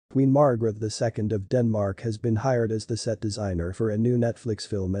Queen Margrethe II of Denmark has been hired as the set designer for a new Netflix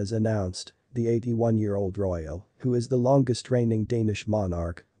film as announced. The 81-year-old royal, who is the longest-reigning Danish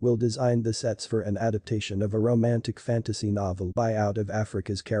monarch, will design the sets for an adaptation of a romantic fantasy novel by Out of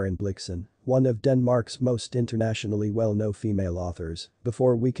Africa's Karen Blixen, one of Denmark's most internationally well-known female authors.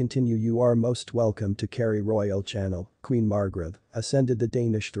 Before we continue, you are most welcome to Kerry Royal Channel. Queen Margrethe ascended the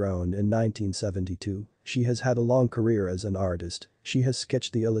Danish throne in 1972. She has had a long career as an artist. She has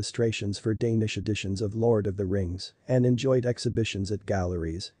sketched the illustrations for Danish editions of Lord of the Rings and enjoyed exhibitions at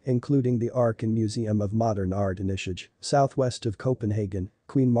galleries, including the Arken Museum of Modern Art in Ishoj, southwest of Copenhagen.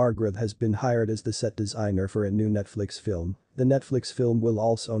 Queen Margrethe has been hired as the set designer for a new Netflix film. The Netflix film will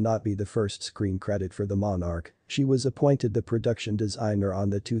also not be the first screen credit for the monarch. She was appointed the production designer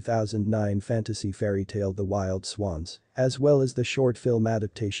on the 2009 fantasy fairy tale The Wild Swans, as well as the short film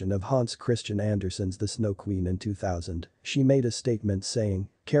adaptation of Hans Christian Andersen's The Snow Queen in 2000. She made a statement saying,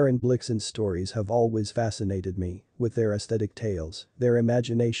 "Karen Blixen's stories have always fascinated me, with their aesthetic tales, their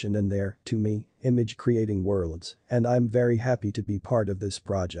imagination and their, to me, image-creating worlds, and I'm very happy to be part of this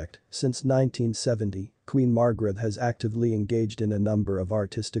project." Since 1970, Queen Margrethe has actively engaged in a number of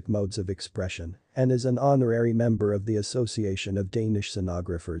artistic modes of expression and is an honorary member of the Association of Danish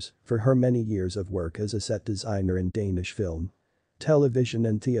Scenographers for her many years of work as a set designer in Danish film, television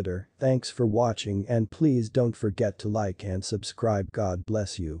and theater. Thanks for watching and please don't forget to like and subscribe. God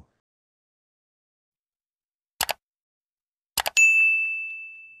bless you.